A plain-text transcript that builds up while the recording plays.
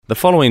The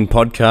following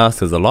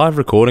podcast is a live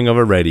recording of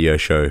a radio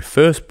show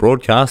first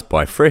broadcast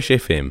by Fresh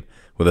FM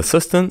with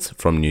assistance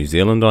from New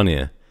Zealand On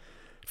Air.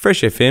 Fresh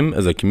FM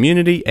is a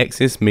community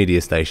access media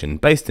station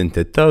based in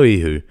Te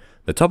Tauihu,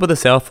 the top of the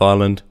South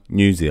Island,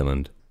 New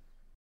Zealand.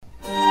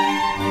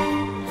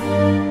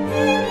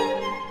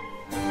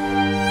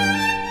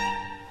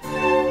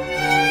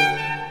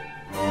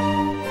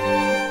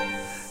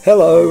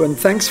 Hello, and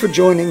thanks for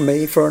joining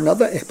me for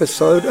another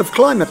episode of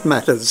Climate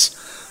Matters.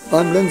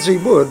 I'm Lindsay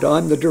Wood.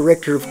 I'm the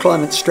Director of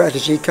Climate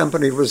Strategy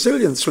Company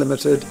Resilience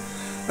Limited,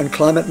 and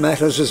Climate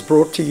Matters is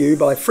brought to you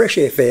by Fresh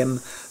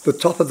FM, the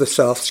top of the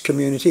South's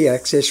community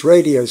access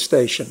radio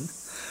station.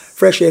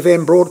 Fresh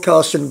FM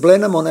broadcasts in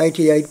Blenheim on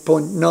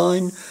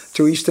 88.9,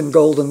 to Eastern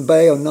Golden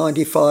Bay on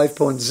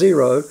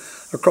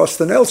 95.0, across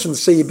the Nelson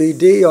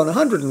CBD on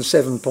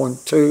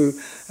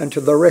 107.2, and to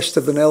the rest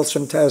of the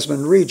Nelson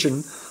Tasman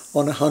region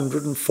on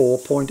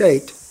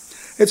 104.8.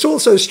 It's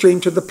also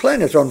streamed to the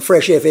planet on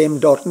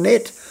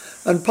freshfm.net,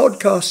 and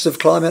podcasts of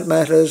Climate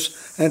Matters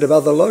and of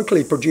other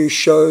locally produced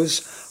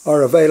shows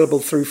are available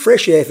through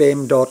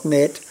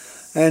freshfm.net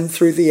and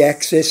through the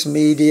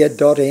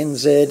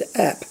accessmedia.nz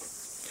app.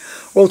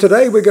 Well,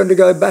 today we're going to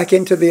go back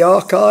into the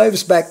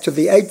archives, back to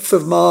the 8th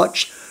of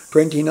March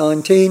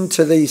 2019,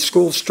 to the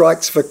School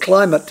Strikes for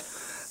Climate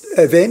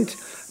event.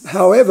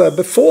 However,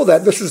 before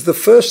that, this is the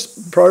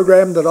first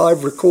program that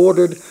I've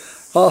recorded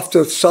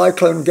after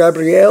Cyclone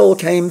Gabrielle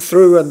came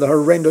through and the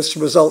horrendous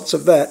results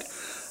of that.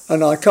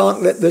 And I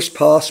can't let this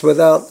pass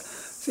without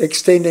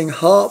extending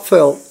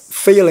heartfelt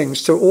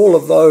feelings to all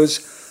of those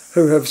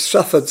who have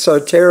suffered so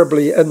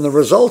terribly in the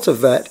result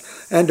of that.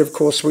 And of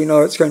course, we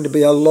know it's going to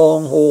be a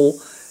long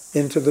haul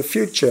into the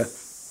future.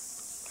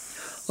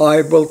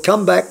 I will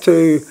come back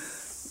to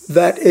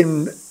that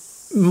in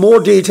more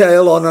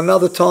detail on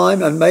another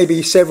time, and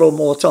maybe several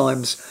more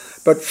times.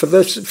 But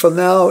for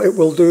now, it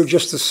will do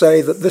just to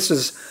say that this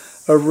is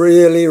a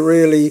really,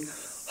 really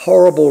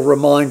horrible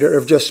reminder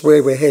of just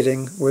where we're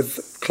heading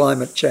with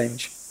climate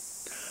change.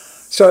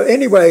 So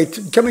anyway,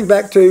 coming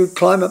back to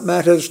Climate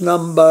Matters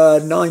number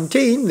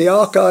 19, the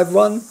archive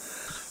one,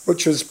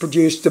 which was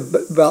produced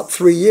about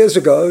 3 years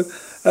ago,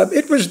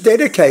 it was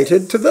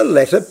dedicated to the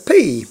letter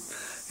P.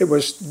 It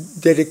was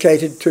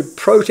dedicated to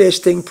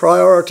protesting,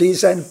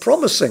 priorities and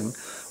promising,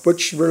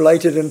 which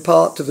related in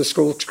part to the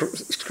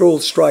school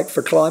strike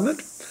for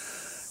climate.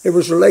 It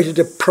was related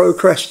to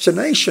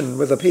procrastination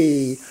with a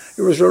P.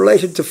 It was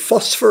related to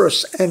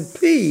phosphorus and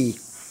P.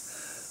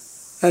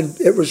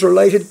 And it was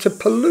related to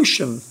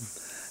pollution.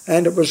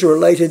 And it was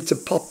related to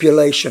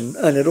population.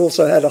 And it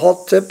also had a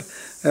hot tip,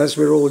 as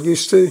we're all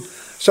used to.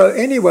 So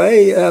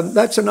anyway,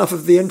 that's enough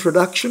of the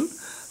introduction.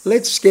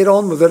 Let's get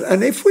on with it.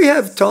 And if we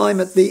have time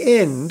at the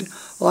end,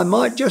 I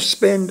might just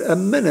spend a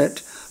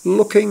minute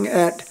looking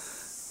at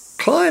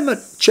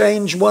Climate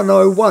Change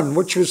 101,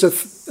 which was a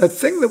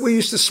thing that we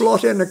used to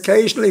slot in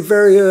occasionally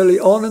very early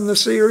on in the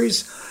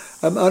series.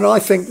 And I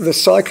think the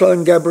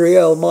Cyclone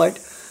Gabrielle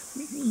might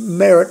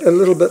merit a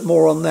little bit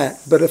more on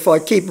that. But if I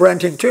keep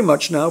ranting too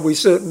much now, we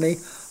certainly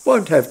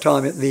won't have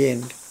time at the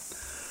end.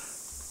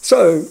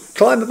 So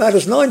Climate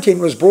Matters 19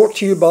 was brought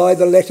to you by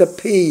the letter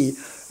P.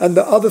 And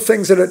the other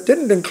things that it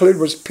didn't include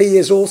was P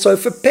is also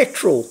for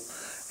petrol.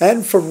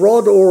 And for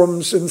Rod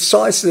Orum's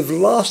incisive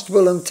Last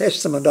Will and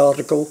Testament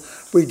article,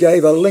 we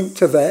gave a link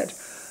to that.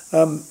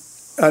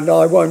 And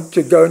I won't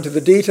go into the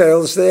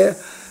details there,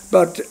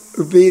 but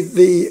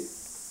the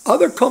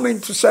other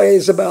comment to say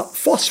is about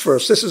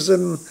phosphorus. This is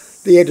in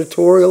the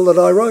editorial that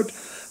I wrote.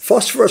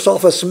 Phosphorus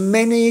offers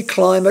many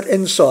climate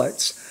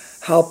insights.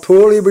 How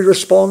poorly we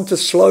respond to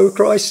slow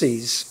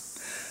crises.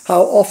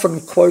 How often,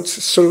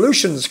 quotes,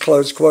 solutions,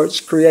 close quotes,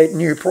 create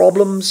new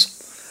problems.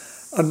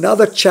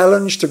 Another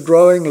challenge to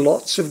growing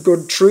lots of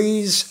good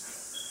trees.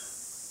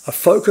 A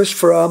focus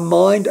for our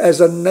mind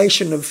as a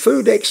nation of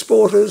food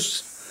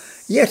exporters.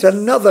 Yet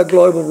another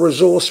global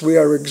resource we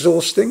are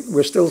exhausting.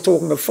 We're still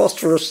talking of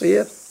phosphorus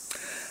here.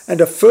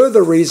 And a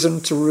further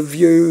reason to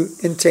review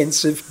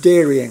intensive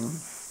dairying.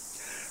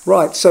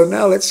 Right, so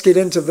now let's get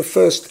into the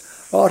first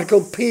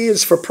article. P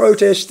is for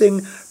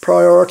protesting,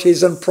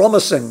 priorities and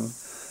promising.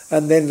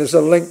 And then there's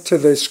a link to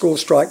the School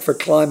Strike for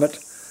Climate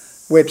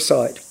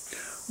website.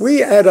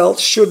 We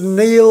adults should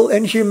kneel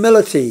in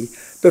humility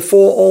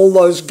before all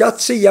those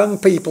gutsy young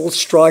people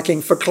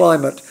striking for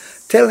climate,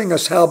 telling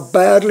us how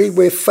badly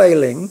we're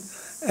failing,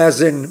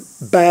 as in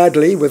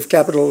badly with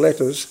capital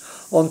letters,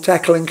 on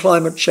tackling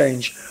climate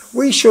change.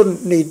 We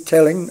shouldn't need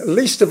telling,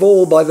 least of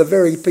all by the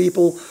very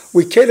people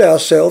we kid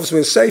ourselves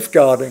with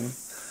safeguarding.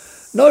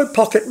 No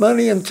pocket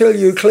money until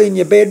you clean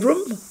your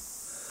bedroom.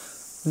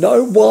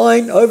 No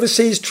wine,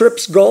 overseas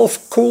trips,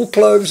 golf, cool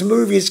clothes,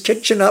 movies,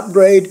 kitchen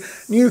upgrade,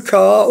 new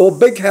car or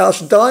big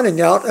house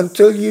dining out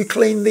until you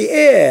clean the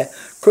air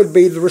could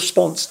be the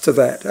response to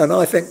that. And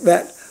I think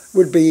that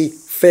would be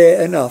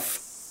fair enough.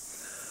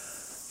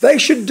 They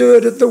should do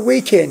it at the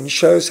weekend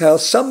shows how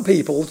some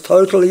people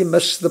totally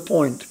miss the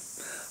point.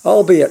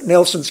 I'll be at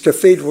Nelson's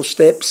Cathedral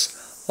steps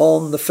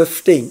on the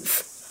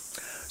 15th.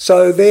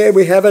 So there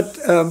we have it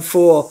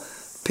for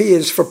P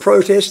is for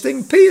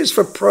protesting. P is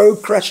for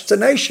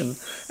procrastination.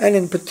 And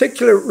in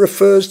particular, it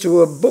refers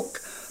to a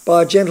book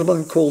by a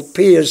gentleman called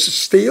Piers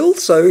Steel.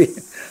 So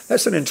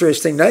that's an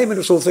interesting name, and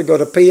it's also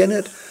got a P in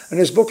it. And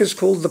his book is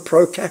called The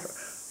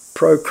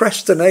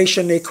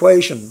Procrastination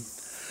Equation.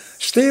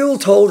 Steele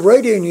told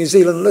Radio New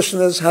Zealand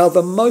listeners how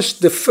the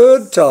most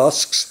deferred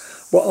tasks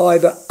were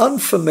either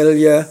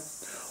unfamiliar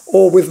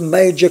or with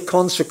major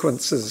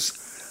consequences.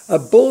 A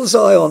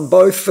bullseye on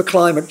both for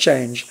climate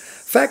change.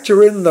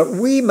 Factor in that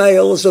we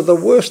males are the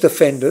worst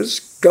offenders,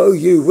 go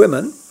you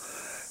women,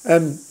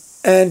 and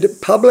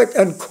public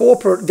and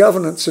corporate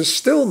governance is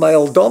still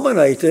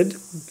male-dominated.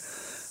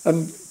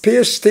 And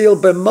Piers Steel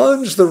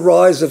bemoans the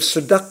rise of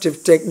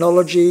seductive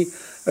technology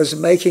as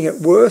making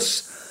it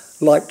worse,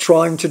 like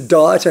trying to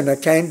diet in a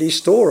candy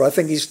store. I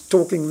think he's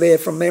talking there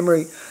from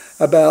memory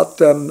about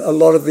a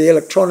lot of the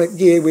electronic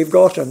gear we've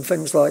got and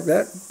things like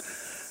that.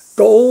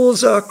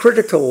 Goals are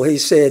critical, he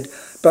said,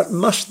 but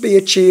must be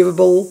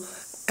achievable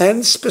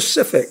and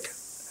specific.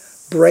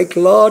 Break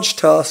large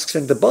tasks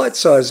into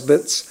bite-sized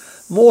bits.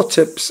 More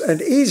tips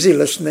and easy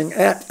listening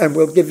at, and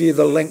we'll give you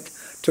the link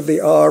to the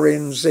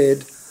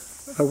RNZ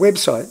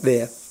website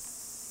there.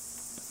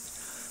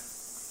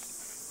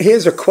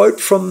 Here's a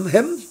quote from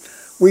him.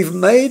 We've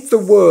made the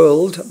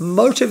world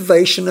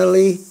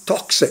motivationally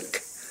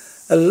toxic,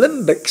 a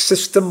limbic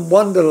system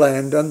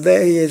wonderland, and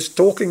there he is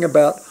talking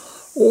about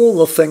all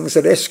the things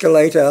that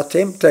escalate our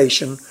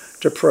temptation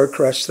to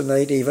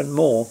procrastinate even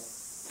more.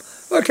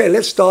 Okay,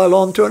 let's dial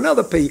on to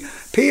another P.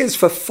 P is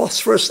for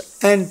phosphorus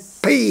and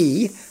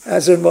P,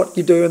 as in what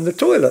you do in the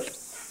toilet.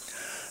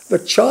 The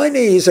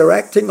Chinese are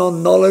acting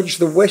on knowledge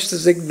the West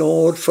has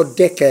ignored for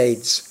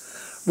decades.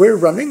 We're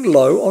running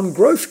low on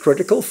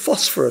growth-critical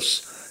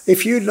phosphorus.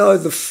 If you know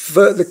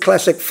the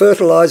classic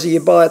fertiliser you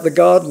buy at the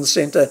garden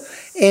centre,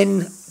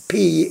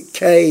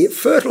 NPK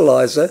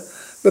fertiliser,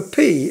 the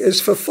P is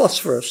for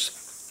phosphorus.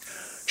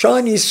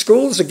 Chinese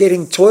schools are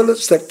getting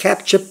toilets that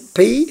capture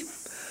P,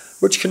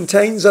 which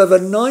contains over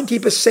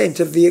 90%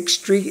 of the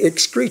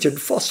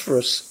excreted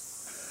phosphorus.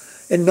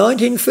 In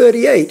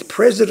 1938,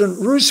 President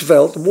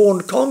Roosevelt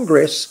warned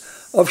Congress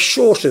of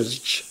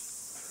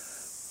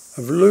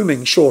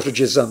looming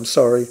shortages.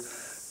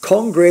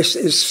 Congress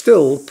is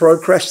still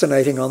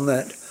procrastinating on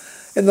that.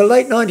 In the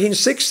late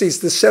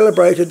 1960s, the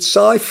celebrated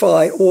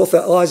sci-fi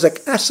author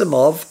Isaac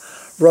Asimov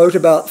wrote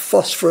about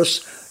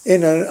phosphorus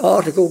in an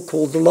article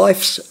called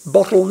Life's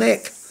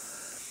Bottleneck.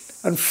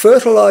 And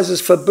fertilizers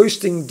for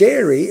boosting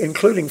dairy,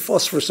 including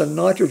phosphorus and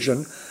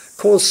nitrogen,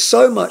 cause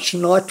so much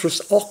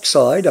nitrous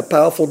oxide, a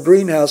powerful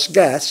greenhouse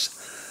gas,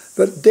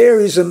 that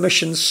dairy's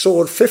emissions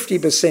soared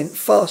 50%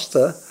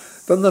 faster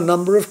than the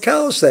number of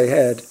cows they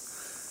had.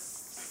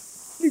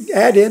 You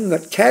add in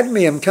that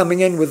cadmium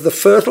coming in with the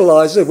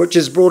fertilizer, which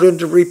is brought in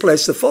to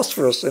replace the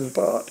phosphorus in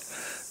part.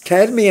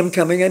 Cadmium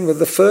coming in with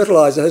the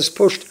fertilizer has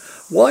pushed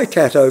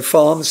Waikato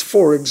farms,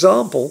 for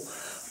example,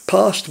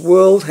 past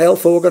World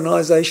Health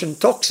Organization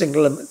toxin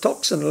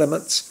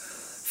limits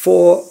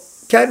for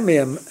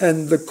cadmium.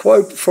 And the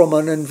quote from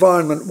an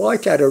Environment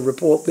Waikato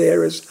report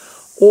there is,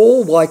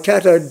 all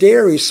Waikato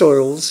dairy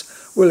soils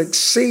will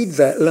exceed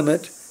that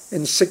limit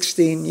in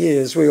 16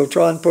 years. We'll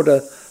try and put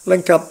a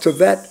link up to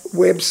that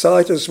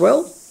website as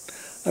well.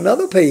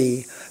 Another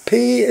P.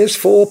 P is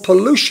for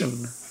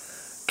pollution.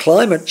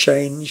 Climate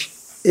change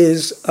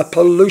is a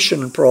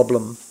pollution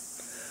problem.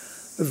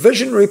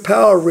 Visionary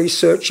power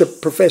researcher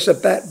Professor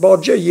Pat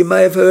Bodger, you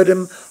may have heard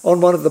him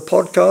on one of the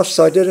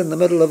podcasts I did in the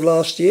middle of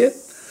last year.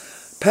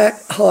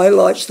 Pat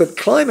highlights that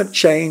climate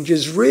change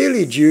is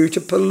really due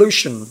to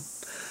pollution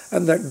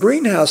and that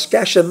greenhouse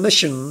gas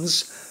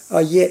emissions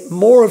are yet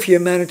more of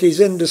humanity's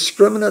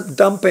indiscriminate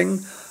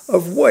dumping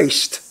of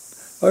waste.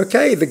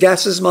 Okay, the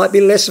gases might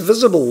be less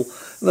visible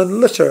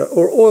than litter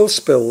or oil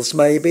spills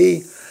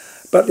maybe,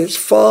 but it's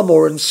far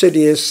more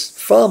insidious,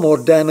 far more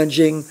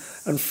damaging,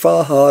 and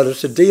far harder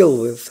to deal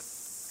with.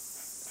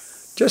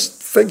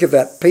 Just think of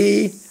that.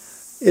 P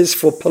is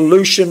for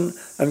pollution,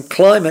 and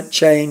climate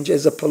change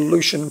is a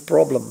pollution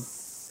problem.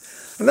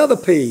 Another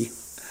P.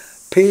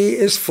 P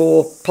is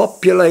for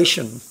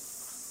population.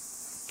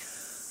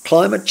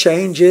 Climate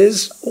change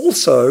is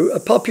also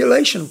a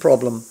population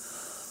problem.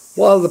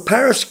 While the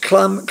Paris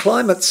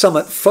Climate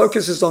Summit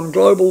focuses on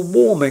global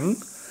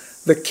warming,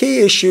 the key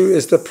issue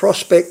is the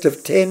prospect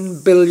of 10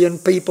 billion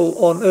people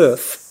on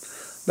Earth.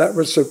 That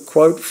was a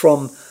quote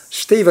from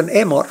Stephen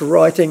Emmott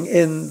writing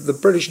in the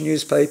British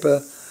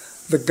newspaper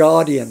The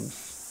Guardian.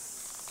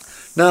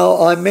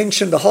 Now, I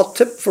mentioned a hot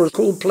tip for a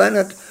cool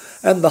planet,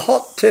 and the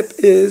hot tip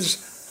is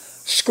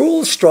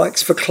School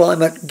Strikes for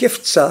Climate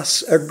gifts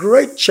us a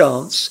great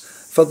chance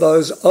for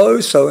those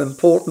so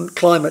important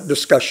climate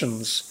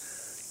discussions.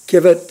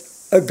 Give it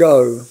a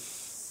go.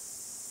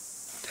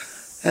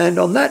 And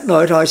on that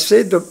note, I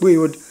said that we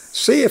would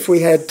see if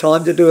we had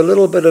time to do a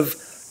little bit of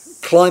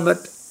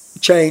Climate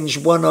Change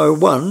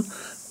 101,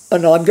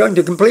 and I'm going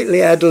to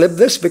completely ad-lib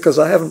this because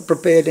I haven't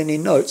prepared any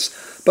notes,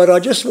 but I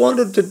just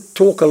wanted to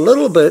talk a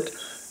little bit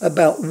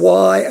about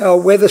why our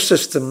weather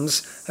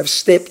systems have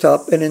stepped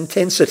up in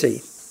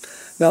intensity.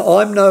 Now,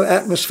 I'm no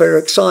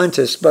atmospheric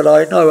scientist, but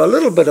I know a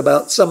little bit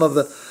about some of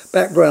the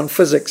background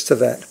physics to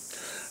that.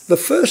 The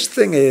first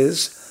thing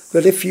is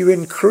that if you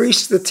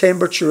increase the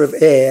temperature of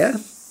air,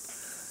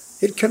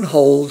 it can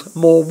hold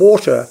more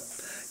water.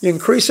 You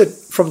increase it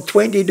from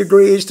 20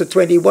 degrees to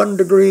 21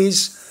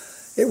 degrees,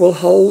 it will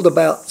hold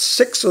about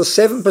 6 or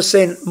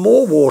 7%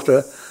 more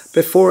water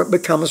before it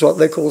becomes what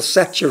they call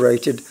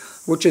saturated,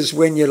 which is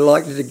when you're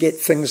likely to get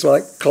things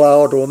like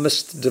cloud or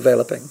mist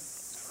developing.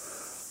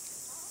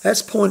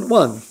 That's point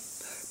one.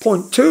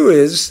 Point two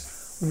is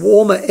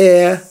warmer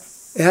air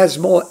has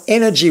more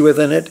energy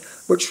within it,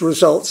 which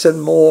results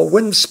in more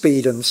wind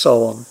speed and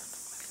so on.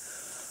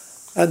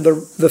 And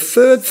the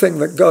third thing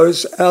that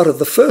goes out of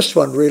the first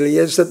one really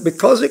is that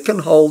because it can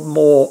hold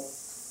more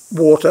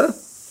water,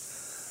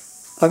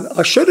 and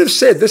I should have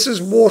said this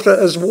is water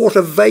as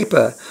water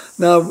vapor.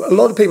 Now, a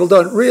lot of people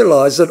don't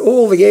realize that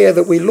all the air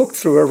that we look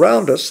through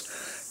around us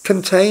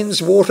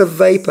contains water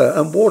vapor,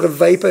 and water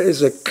vapor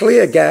is a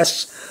clear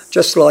gas,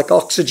 just like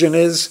oxygen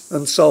is,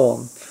 and so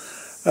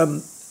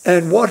on.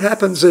 And what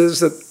happens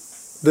is that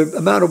the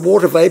amount of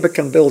water vapor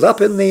can build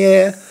up in the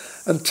air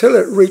until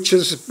it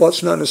reaches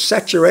what's known as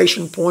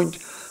saturation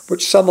point,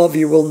 which some of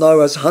you will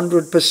know as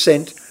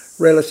 100%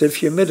 relative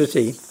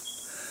humidity.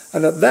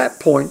 And at that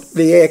point,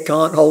 the air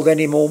can't hold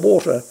any more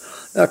water.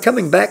 Now,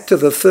 coming back to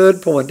the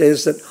third point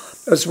is that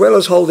as well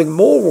as holding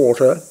more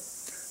water,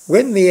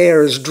 when the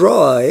air is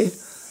dry,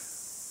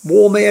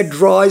 warm air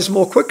dries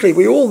more quickly.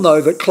 We all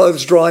know that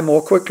clothes dry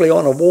more quickly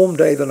on a warm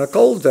day than a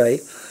cold day,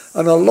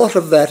 and a lot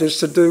of that is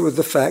to do with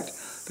the fact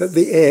that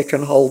the air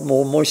can hold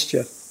more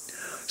moisture.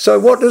 So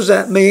what does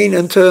that mean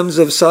in terms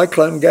of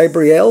Cyclone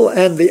Gabrielle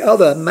and the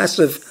other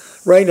massive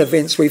rain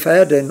events we've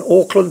had in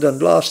Auckland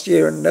and last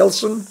year in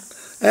Nelson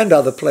and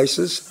other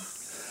places?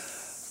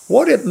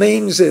 What it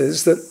means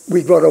is that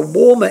we've got a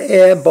warmer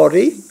air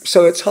body,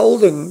 so it's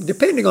holding,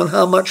 depending on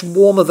how much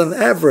warmer than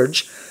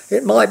average,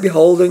 it might be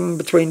holding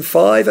between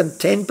 5 and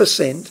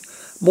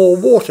 10% more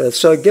water.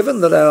 So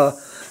given that our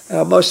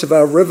most of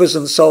our rivers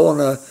and so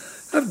on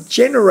have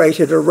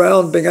generated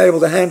around being able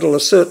to handle a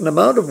certain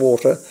amount of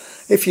water,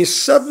 if you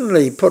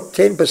suddenly put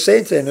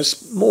 10% in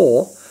as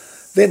more,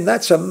 then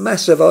that's a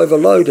massive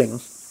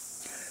overloading.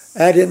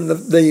 Add in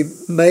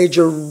the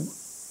major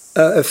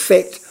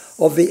effect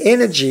of the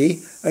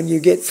energy, and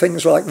you get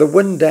things like the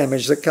wind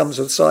damage that comes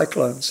with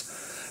cyclones.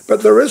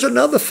 But there is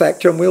another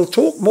factor, and we'll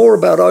talk more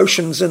about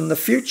oceans in the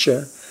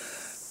future.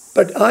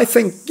 But I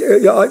think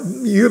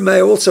you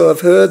may also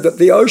have heard that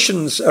the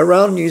oceans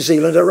around New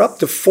Zealand are up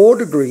to 4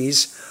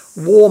 degrees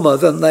warmer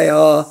than they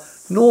are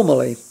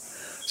normally.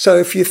 So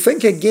if you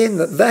think again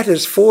that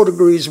is 4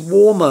 degrees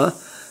warmer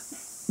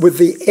with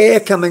the air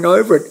coming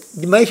over it,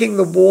 making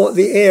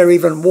the air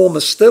even warmer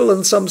still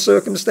in some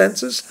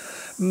circumstances,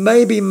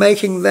 maybe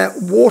making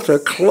that water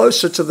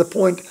closer to the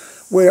point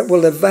where it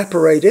will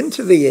evaporate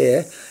into the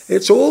air.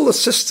 It's all the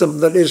system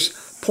that is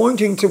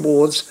pointing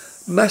towards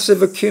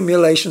massive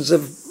accumulations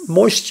of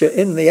moisture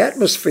in the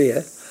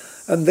atmosphere,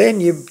 and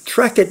then you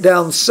track it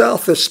down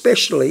south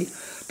especially,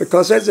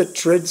 because as it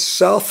treads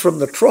south from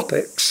the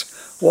tropics,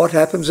 what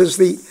happens is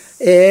the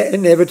air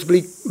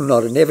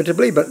not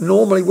inevitably, but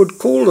normally would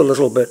cool a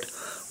little bit.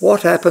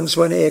 What happens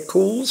when air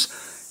cools?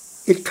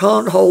 It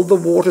can't hold the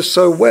water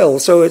so well,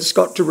 so it's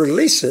got to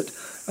release it,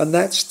 and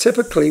that's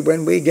typically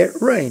when we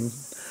get rain.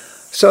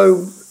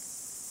 So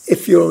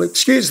if you'll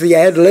excuse the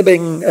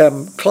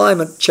ad-libbing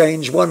Climate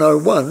Change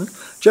 101,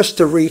 just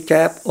to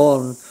recap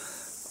on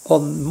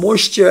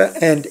moisture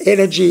and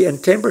energy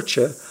and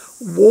temperature,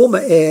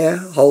 warmer air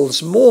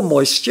holds more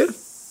moisture,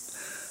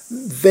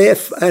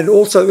 and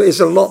also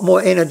is a lot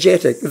more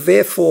energetic.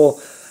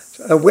 Therefore,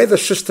 a weather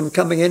system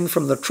coming in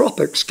from the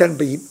tropics can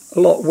be a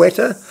lot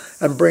wetter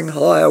and bring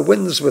higher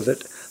winds with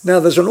it. Now,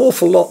 there's an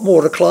awful lot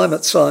more to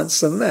climate science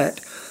than that,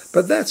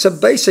 but that's a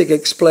basic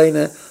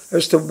explainer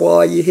as to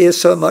why you hear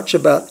so much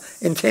about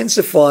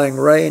intensifying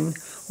rain,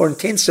 or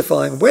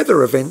intensifying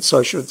weather events,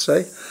 I should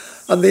say.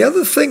 And the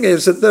other thing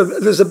is that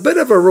there's a bit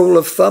of a rule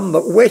of thumb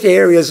that wet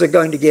areas are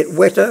going to get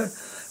wetter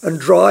and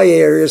dry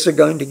areas are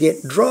going to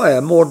get drier,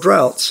 more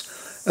droughts.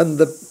 And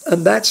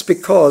that's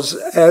because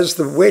as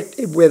the wet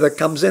weather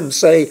comes in,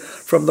 say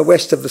from the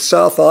west of the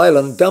South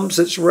Island, dumps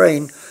its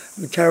rain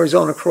and carries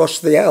on across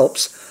the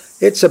Alps,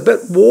 it's a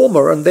bit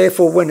warmer, and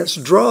therefore when it's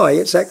dry,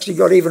 it's actually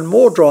got even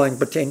more drying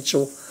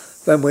potential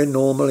than we're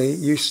normally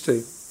used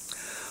to.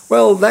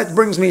 Well, that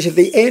brings me to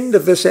the end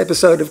of this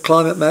episode of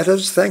Climate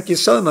Matters. Thank you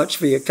so much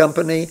for your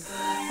company.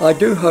 I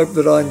do hope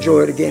that I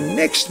enjoy it again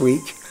next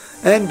week.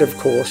 And, of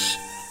course,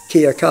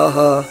 kia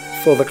kaha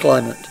for the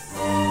climate.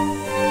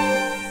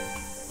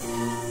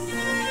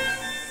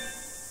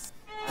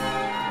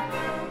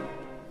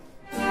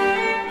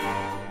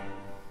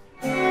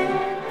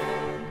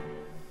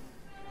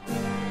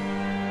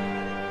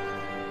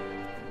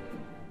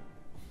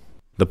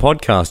 The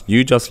podcast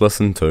you just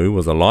listened to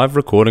was a live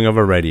recording of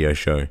a radio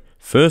show,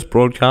 first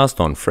broadcast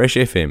on Fresh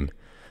FM,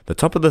 the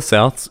top of the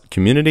South's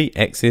community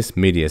access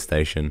media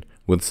station,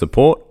 with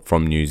support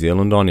from New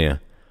Zealand On Air.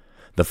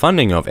 The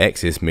funding of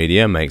Access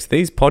Media makes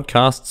these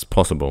podcasts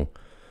possible.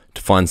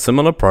 To find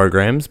similar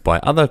programs by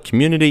other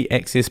community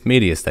access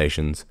media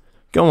stations,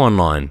 go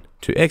online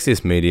to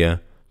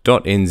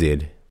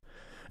accessmedia.nz.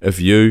 If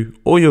you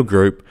or your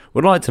group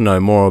would like to know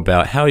more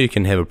about how you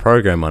can have a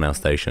program on our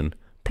station,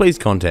 please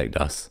contact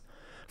us.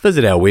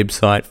 Visit our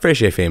website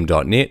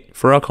freshfm.net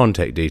for our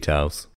contact details.